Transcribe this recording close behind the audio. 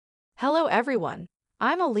Hello everyone,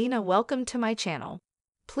 I'm Alina. Welcome to my channel.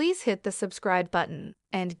 Please hit the subscribe button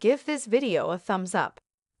and give this video a thumbs up.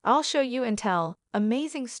 I'll show you and tell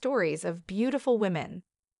amazing stories of beautiful women.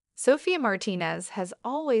 Sofia Martinez has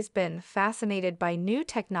always been fascinated by new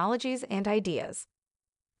technologies and ideas.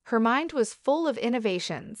 Her mind was full of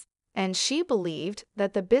innovations, and she believed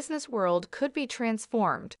that the business world could be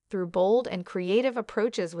transformed through bold and creative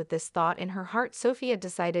approaches. With this thought in her heart, Sofia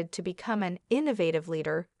decided to become an innovative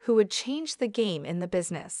leader who would change the game in the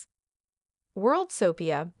business world.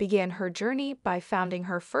 Sofia began her journey by founding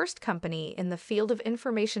her first company in the field of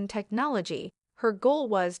information technology. Her goal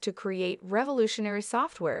was to create revolutionary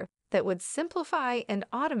software that would simplify and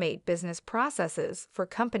automate business processes for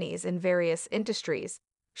companies in various industries.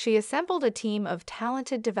 She assembled a team of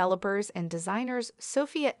talented developers and designers.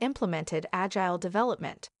 Sofia implemented agile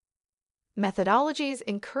development methodologies,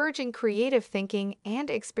 encouraging creative thinking and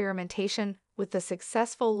experimentation. With the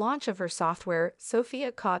successful launch of her software,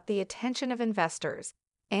 Sofia caught the attention of investors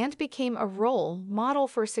and became a role model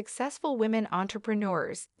for successful women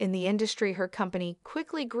entrepreneurs in the industry. Her company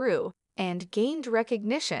quickly grew and gained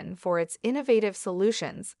recognition for its innovative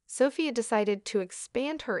solutions. Sofia decided to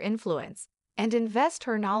expand her influence and invest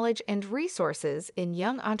her knowledge and resources in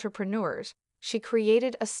young entrepreneurs. She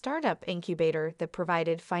created a startup incubator that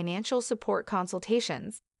provided financial support,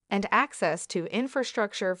 consultations, and access to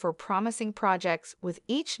infrastructure for promising projects. With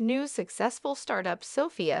each new successful startup,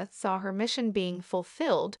 Sofia saw her mission being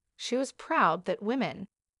fulfilled. She was proud that women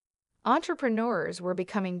entrepreneurs were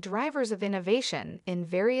becoming drivers of innovation in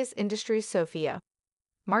various industries. Sofia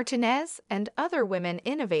Martinez and other women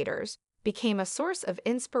innovators became a source of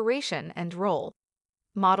inspiration and role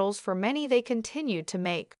models for many. They continued to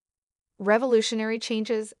make revolutionary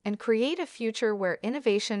changes and create a future where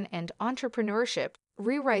innovation and entrepreneurship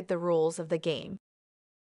rewrite the rules of the game.